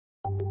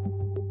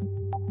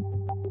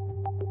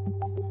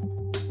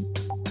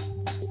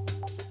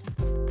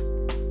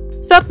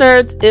Sup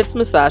nerds, it's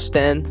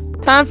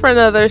Musashden. Time for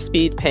another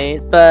speed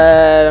paint,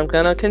 but I'm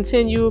gonna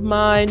continue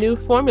my new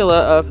formula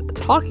of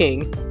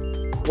talking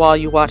while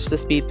you watch the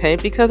speed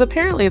paint because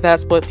apparently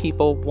that's what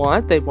people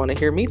want. They want to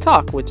hear me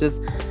talk, which is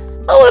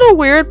a little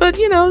weird, but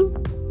you know,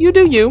 you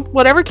do you.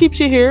 Whatever keeps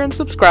you here and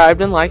subscribed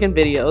and liking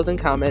videos and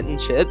commenting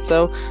shit,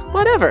 so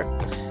whatever.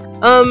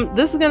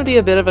 This is gonna be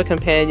a bit of a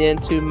companion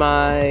to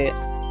my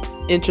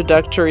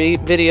introductory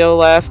video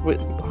last week.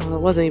 Well, it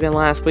wasn't even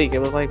last week, it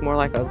was like more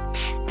like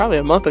probably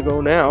a month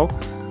ago now.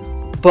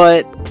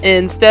 But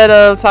instead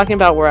of talking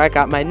about where I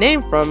got my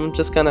name from, I'm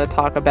just gonna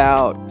talk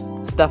about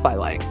stuff I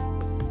like.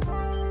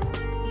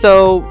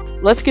 So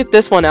let's get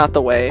this one out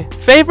the way.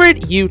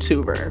 Favorite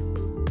YouTuber.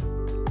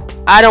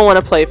 I don't want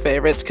to play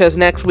favorites because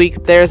next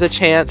week there's a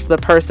chance the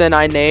person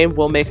I name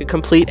will make a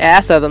complete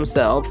ass of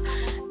themselves,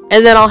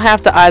 and then I'll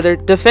have to either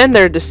defend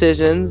their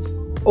decisions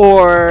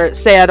or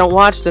say I don't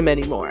watch them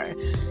anymore.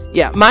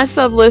 Yeah, my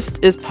sub list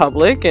is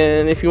public,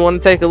 and if you want to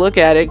take a look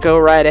at it, go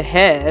right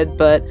ahead,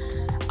 but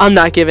I'm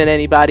not giving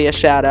anybody a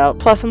shout out.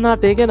 Plus, I'm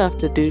not big enough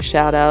to do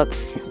shout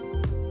outs.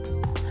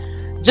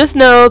 Just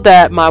know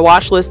that my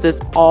watch list is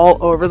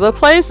all over the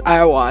place.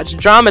 I watch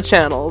drama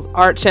channels,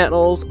 art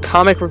channels,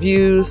 comic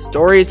reviews,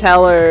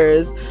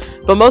 storytellers,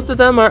 but most of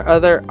them are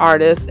other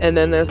artists, and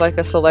then there's like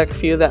a select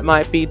few that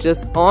might be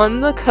just on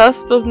the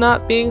cusp of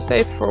not being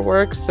safe for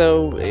work,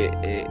 so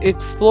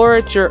explore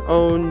at your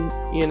own,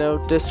 you know,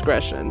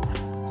 discretion.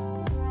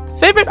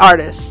 Favorite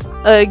artists.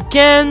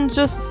 Again,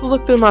 just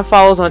look through my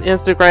follows on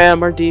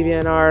Instagram or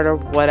DeviantArt or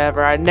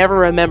whatever. I never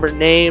remember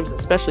names,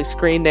 especially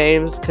screen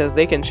names, because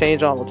they can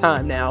change all the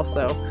time now,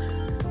 so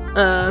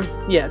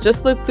yeah,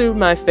 just look through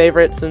my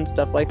favorites and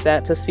stuff like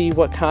that to see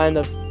what kind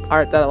of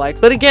art that I like.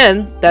 But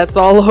again, that's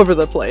all over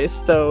the place,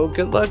 so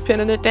good luck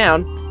pinning it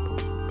down.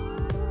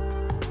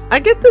 I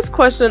get this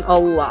question a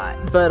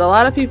lot, but a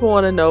lot of people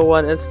want to know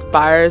what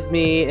inspires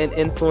me and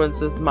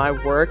influences my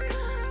work.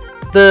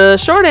 The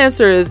short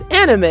answer is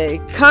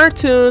anime,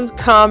 cartoons,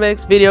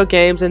 comics, video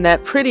games, and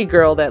that pretty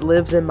girl that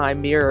lives in my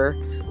mirror.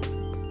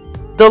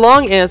 The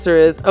long answer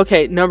is,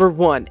 okay, number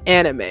one,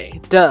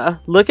 anime. Duh.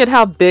 Look at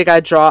how big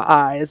I draw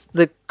eyes,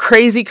 the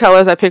crazy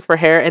colors I pick for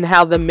hair, and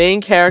how the main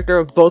character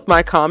of both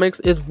my comics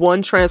is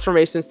one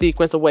transformation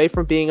sequence away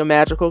from being a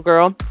magical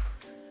girl.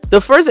 The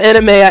first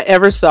anime I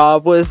ever saw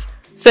was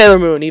Sailor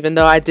Moon, even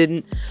though I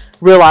didn't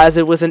realize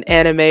it was an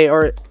anime,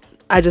 or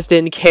I just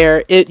didn't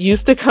care. It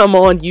used to come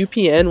on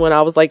UPN when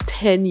I was like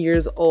 10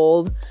 years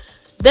old.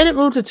 Then it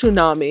moved to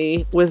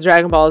Toonami with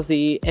Dragon Ball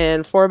Z,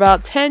 and for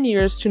about 10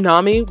 years,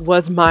 Toonami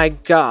was my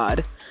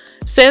god.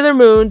 Sailor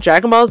Moon,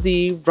 Dragon Ball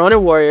Z,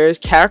 Ronin Warriors,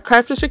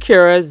 Craft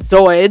Sakura,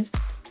 Zoids,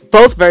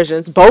 both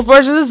versions of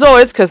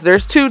Zoids, because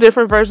there's two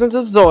different versions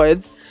of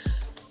Zoids.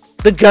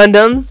 The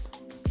Gundams,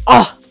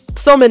 oh,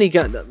 so many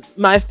Gundams.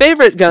 My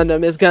favorite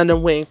Gundam is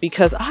Gundam Wing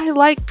because I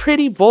like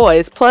pretty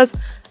boys, plus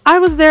I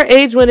was their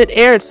age when it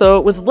aired, so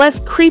it was less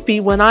creepy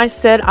when I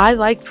said I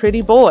like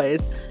pretty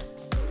boys.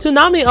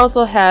 Toonami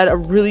also had a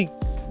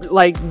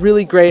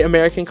really great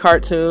American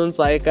cartoons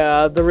like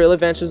The Real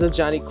Adventures of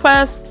Johnny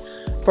Quest.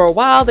 For a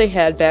while they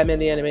had Batman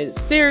the Animated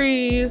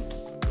Series,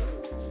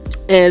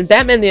 and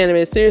Batman the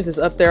Animated Series is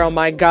up there on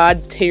my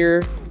god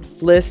tier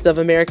list of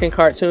American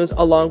cartoons,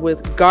 along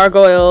with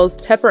Gargoyles,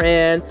 Pepper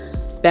Ann,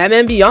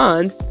 Batman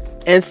Beyond,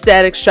 and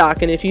Static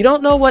Shock. And if you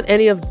don't know what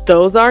any of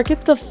those are,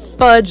 get the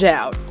fudge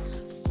out.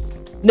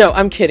 No,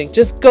 I'm kidding.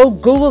 Just go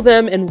Google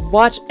them and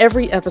watch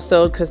every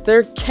episode because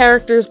their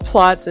characters,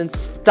 plots, and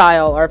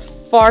style are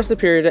far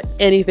superior to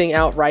anything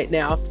out right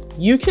now.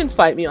 You can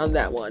fight me on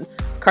that one.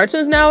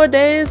 Cartoons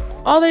nowadays,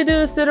 all they do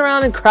is sit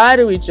around and cry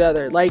to each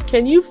other. Like,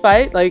 can you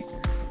fight? Like,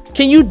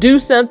 can you do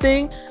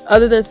something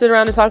other than sit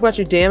around and talk about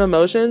your damn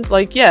emotions?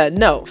 Like, yeah,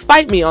 no.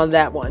 Fight me on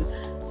that one.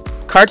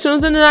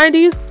 Cartoons in the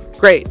 90s?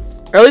 Great.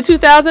 Early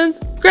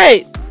 2000s?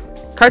 Great.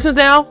 Cartoons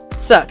now?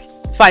 Suck.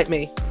 Fight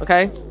me,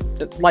 okay?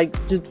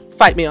 Like, just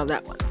fight me on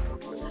that one.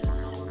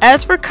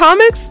 As for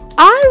comics,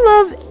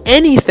 I love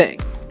anything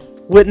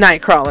with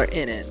Nightcrawler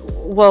in it.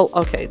 Well,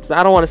 okay,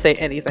 I don't want to say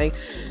anything.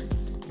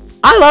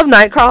 I love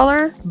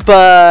Nightcrawler,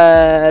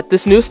 but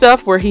this new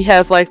stuff where he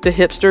has like the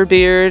hipster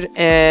beard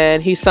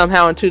and he's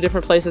somehow in two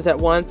different places at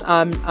once,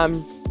 I'm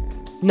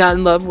not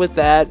in love with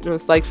that.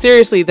 It's like,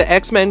 seriously, the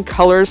X-Men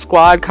Color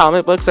Squad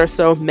comic books are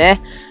so meh.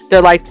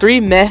 They're like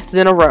 3 mehs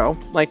in a row.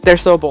 Like, they're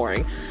so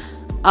boring.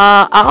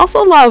 I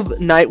also love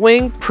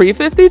Nightwing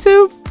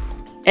pre-52.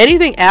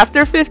 Anything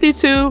after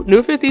 52,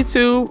 New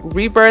 52,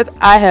 Rebirth,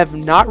 I have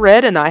not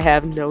read and I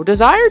have no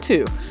desire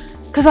to.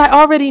 Because I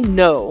already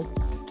know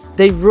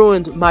they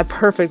ruined my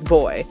perfect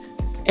boy.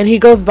 And he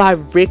goes by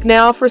Rick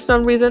now for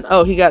some reason.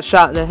 Oh, he got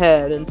shot in the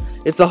head and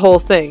it's a whole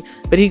thing.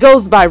 But he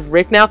goes by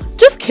Rick now.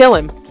 Just kill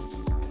him.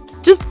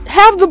 Just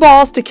have the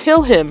balls to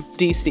kill him,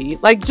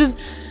 DC. Like, just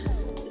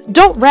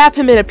don't wrap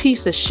him in a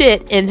piece of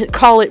shit and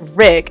call it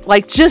Rick.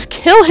 Like, just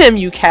kill him,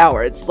 you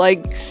cowards.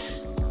 Like,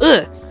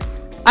 ugh.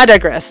 I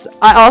digress.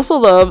 I also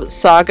love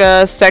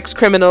Saga, Sex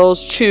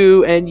Criminals,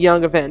 Chew, and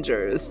Young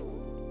Avengers.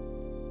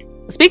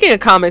 Speaking of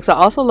comics, I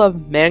also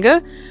love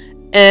manga.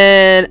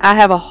 And I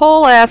have a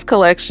whole ass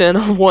collection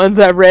of ones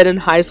I read in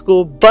high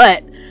school,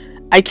 but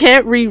I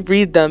can't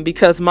reread them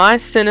because my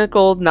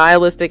cynical,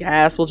 nihilistic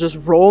ass will just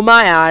roll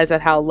my eyes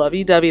at how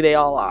lovey-dovey they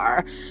all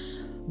are.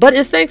 But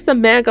it's thanks to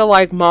manga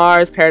like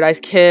Mars, Paradise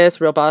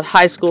Kiss, Real About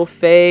High School,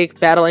 Fake,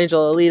 Battle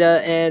Angel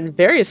Alita, and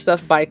various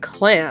stuff by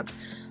Clamp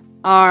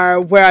are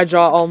where I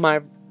draw all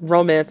my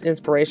romance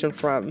inspiration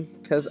from.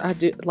 Because I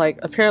do, like,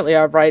 apparently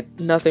I write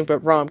nothing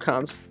but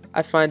rom-coms.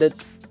 I find it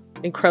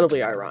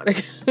incredibly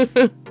ironic.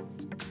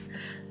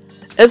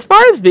 As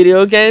far as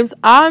video games,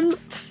 I'm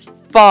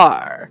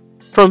far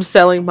from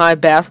selling my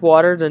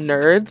bathwater to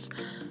nerds,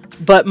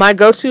 but my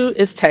go-to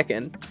is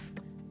Tekken.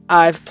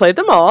 I've played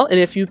them all, and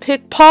if you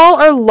pick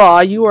Paul or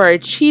Law, you are a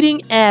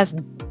cheating ass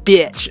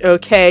bitch,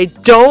 okay?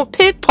 Don't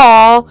pick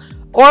Paul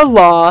or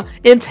Law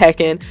in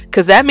Tekken,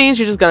 because that means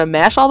you're just gonna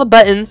mash all the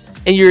buttons,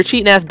 and you're a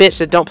cheating ass bitch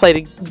that don't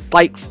play the,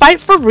 like, fight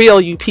for real,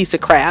 you piece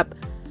of crap.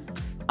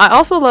 I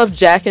also love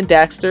Jak and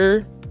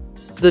Daxter,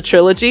 the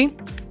trilogy,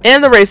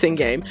 and the racing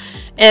game.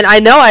 And I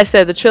know I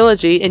said the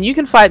trilogy, and you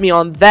can fight me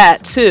on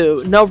that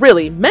too. No,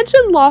 really,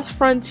 mention Lost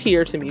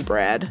Frontier to me,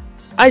 Brad.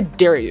 I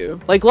dare you.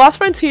 Like, Lost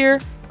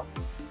Frontier,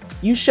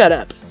 you shut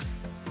up.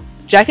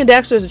 Jak and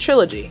Daxter is a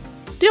trilogy.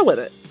 Deal with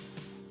it.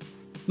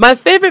 My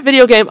favorite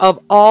video game of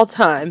all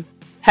time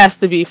has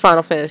to be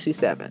Final Fantasy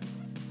VII.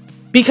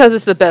 Because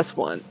it's the best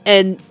one.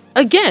 And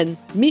again,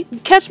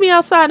 catch me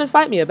outside and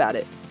fight me about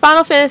it.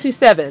 Final Fantasy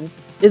VII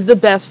is the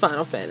best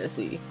Final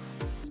Fantasy.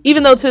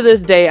 Even though to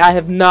this day I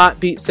have not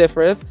beat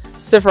Sephiroth,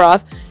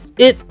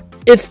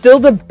 it's still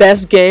the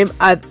best game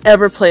I've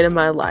ever played in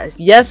my life.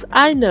 Yes,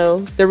 I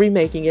know they're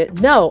remaking it.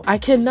 No, I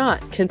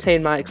cannot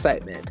contain my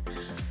excitement.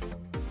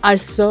 I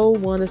so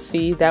want to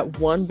see that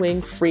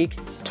one-winged freak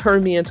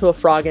turn me into a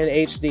frog in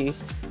HD.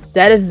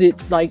 That is the,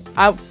 like,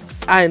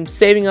 I am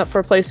saving up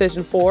for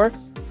PlayStation 4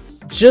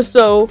 just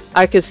so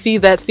I could see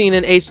that scene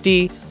in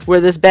HD where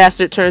this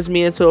bastard turns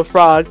me into a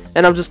frog,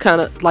 and I'm just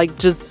kind of like,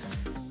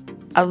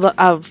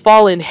 I've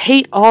fallen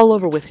hate all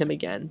over with him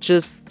again.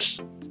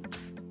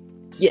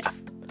 Yeah.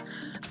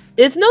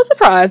 It's no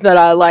surprise that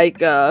I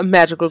like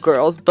magical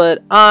girls,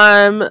 but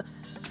I'm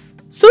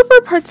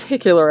super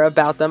particular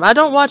about them. I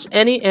don't watch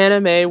any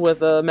anime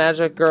with a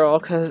magic girl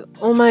because,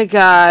 oh my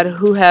god,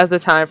 who has the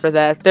time for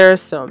that? There are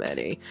so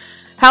many.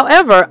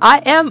 However,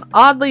 I am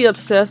oddly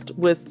obsessed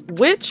with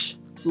Witch,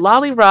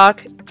 Lolly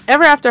Rock,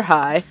 Ever After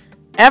High,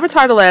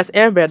 Avatar The Last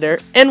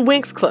Airbender, and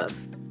Winx Club.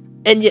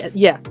 And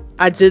yeah,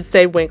 I did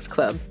say Winx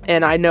Club,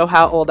 and I know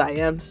how old I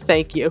am.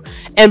 Thank you.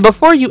 And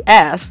before you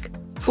ask,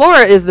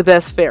 Flora is the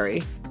best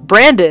fairy.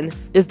 Brandon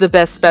is the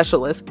best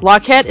specialist.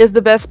 Lockette is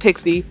the best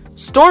pixie.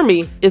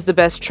 Stormy is the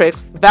best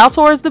tricks.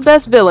 Valtor is the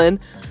best villain.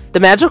 The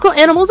magical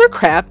animals are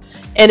crap.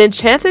 And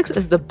Enchantix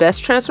is the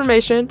best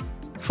transformation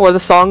for the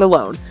song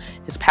alone.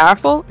 It's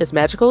powerful, it's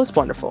magical, it's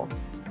wonderful.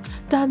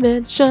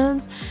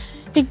 Dimensions,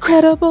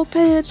 incredible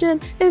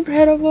passion,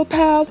 incredible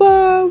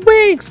power,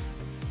 Winx!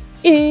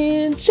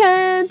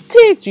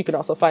 Enchantix! You can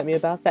also fight me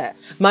about that.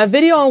 My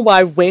video on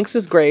why Winx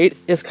is great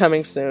is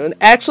coming soon.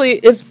 Actually,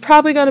 it's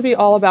probably going to be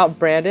all about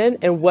Brandon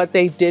and what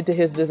they did to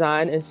his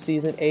design in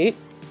Season 8.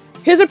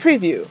 Here's a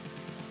preview.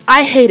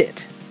 I hate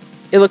it.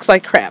 It looks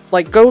like crap.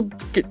 Like,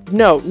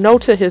 no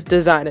to his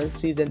design in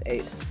Season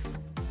 8.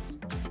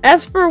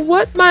 As for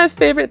what my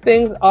favorite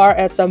things are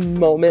at the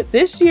moment,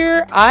 this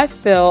year I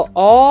fell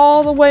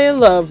all the way in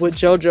love with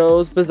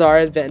JoJo's Bizarre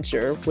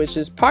Adventure, which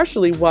is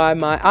partially why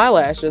my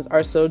eyelashes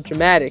are so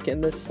dramatic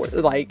in this,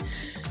 like,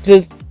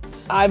 just,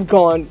 I've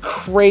gone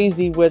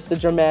crazy with the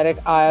dramatic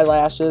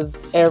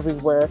eyelashes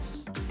everywhere.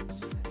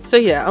 So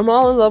yeah, I'm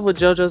all in love with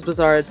JoJo's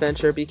Bizarre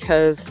Adventure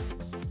because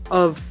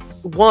of,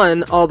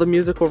 one, all the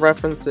musical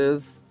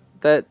references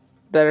that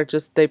are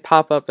just, they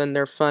pop up and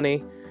they're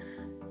funny.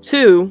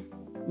 Two,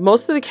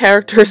 most of the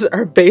characters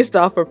are based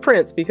off of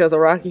Prince because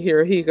Araki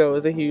Hirohiko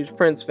is a huge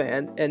Prince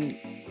fan, and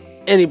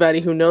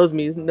anybody who knows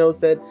me knows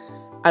that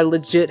I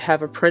legit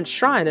have a Prince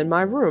shrine in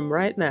my room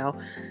right now.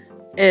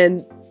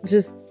 And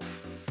just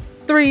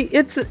three,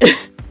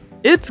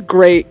 it's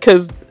great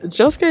because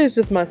Josuke is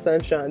just my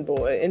sunshine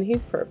boy, and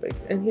he's perfect,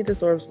 and he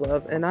deserves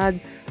love, and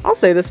I'll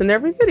say this in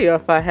every video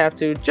if I have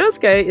to.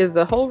 Josuke is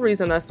the whole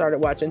reason I started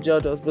watching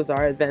JoJo's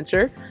Bizarre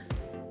Adventure,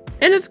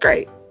 and it's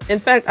great. In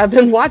fact, I've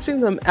been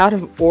watching them out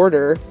of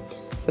order.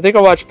 I think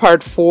I watched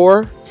part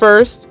 4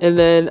 first, and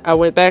then I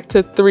went back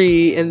to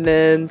 3, and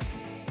then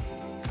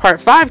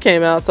part 5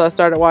 came out, so I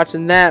started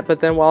watching that.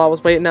 But then while I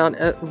was waiting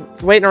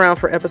around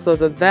for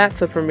episodes of that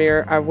to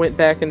premiere, I went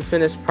back and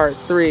finished part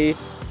 3.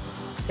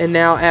 And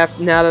now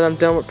that I'm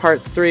done with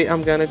part 3,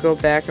 I'm gonna go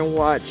back and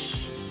watch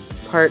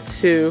part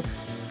 2.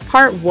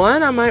 Part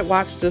 1, I might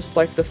watch just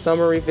like the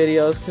summary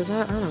videos because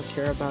I don't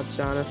care about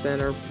Jonathan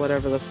or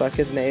whatever the fuck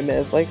his name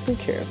is. Like, who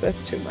cares?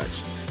 That's too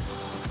much.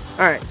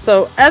 Alright,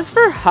 so as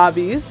for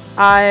hobbies,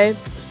 I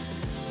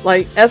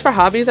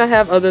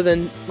have other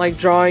than like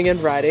drawing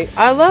and writing,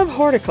 I love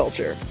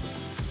horticulture.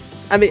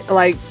 I mean,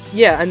 like,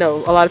 yeah, I know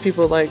a lot of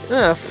people are like,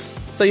 ugh,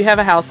 so you have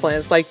a houseplant.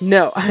 It's like,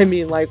 no, I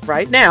mean, like,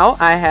 right now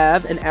I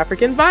have an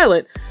African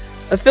violet,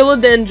 a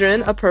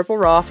philodendron, a purple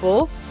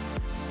raffle,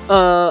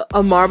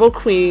 a marble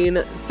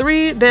queen,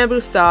 3 bamboo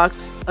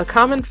stalks, a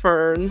common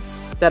fern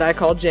that I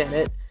call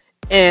Janet,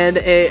 and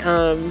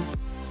a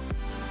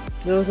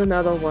there was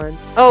another one.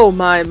 Oh,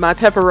 my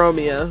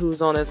peperomia,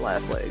 who's on his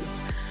last legs.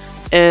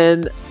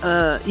 And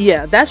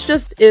yeah, that's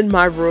just in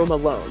my room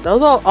alone.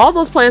 All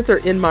those plants are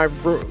in my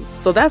room,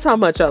 so that's how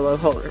much I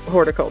love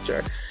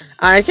horticulture.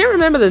 I can't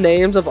remember the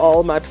names of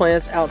all of my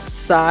plants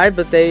outside,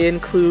 but they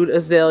include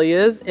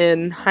azaleas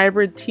and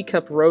hybrid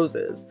teacup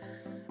roses.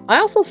 I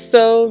also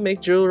sew, make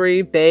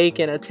jewelry, bake,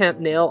 and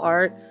attempt nail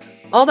art.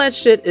 All that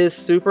shit is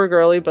super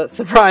girly, but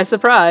surprise,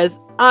 surprise,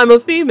 I'm a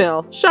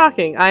female.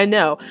 Shocking, I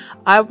know.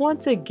 I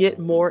want to get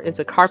more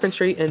into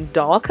carpentry and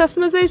doll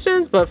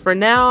customizations, but for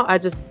now, I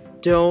just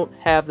don't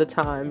have the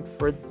time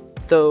for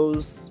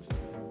those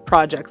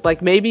projects.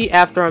 Like, maybe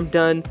after I'm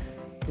done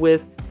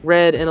with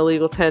Red and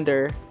Illegal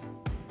Tender,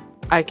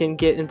 I can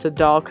get into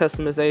doll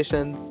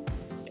customizations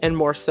and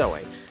more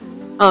sewing.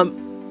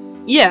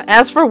 Yeah,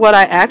 as for what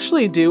I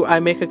actually do, I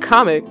make a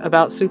comic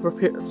about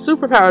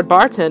superpowered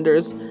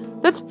bartenders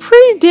that's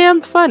pretty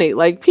damn funny.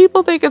 Like,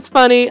 people think it's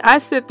funny. I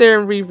sit there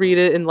and reread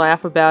it and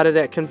laugh about it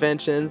at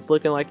conventions,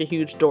 looking like a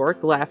huge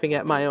dork, laughing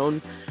at my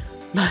own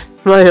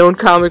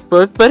comic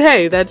book. But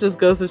hey, that just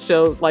goes to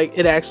show, like,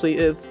 it actually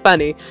is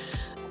funny.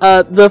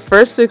 The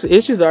first 6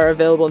 issues are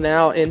available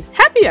now in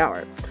Happy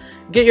Hour.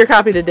 Get your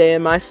copy today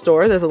in my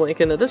store. There's a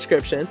link in the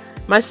description.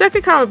 My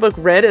second comic book,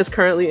 Red, is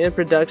currently in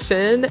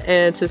production,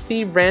 and to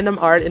see random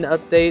art and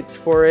updates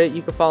for it,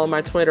 you can follow my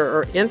Twitter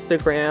or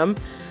Instagram.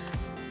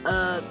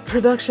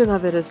 Production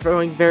of it is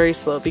going very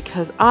slow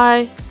because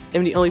I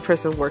am the only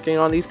person working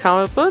on these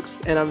comic books,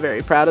 and I'm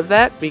very proud of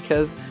that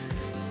because,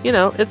 you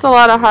know, it's a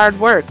lot of hard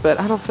work, but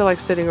I don't feel like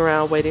sitting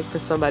around waiting for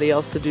somebody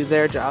else to do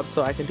their job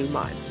so I can do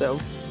mine, so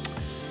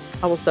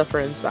I will suffer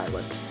in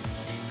silence.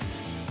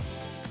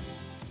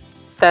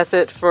 That's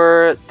it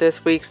for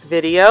this week's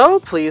video.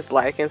 Please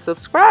like and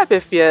subscribe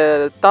if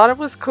you thought it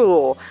was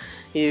cool.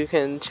 You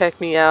can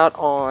check me out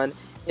on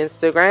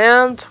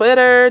Instagram,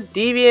 Twitter,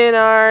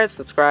 DeviantArt,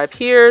 subscribe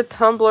here,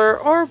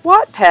 Tumblr, or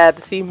Wattpad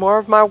to see more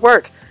of my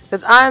work.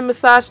 Because I'm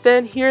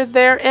Musashden here,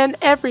 there, and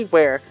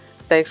everywhere.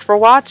 Thanks for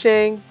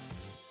watching.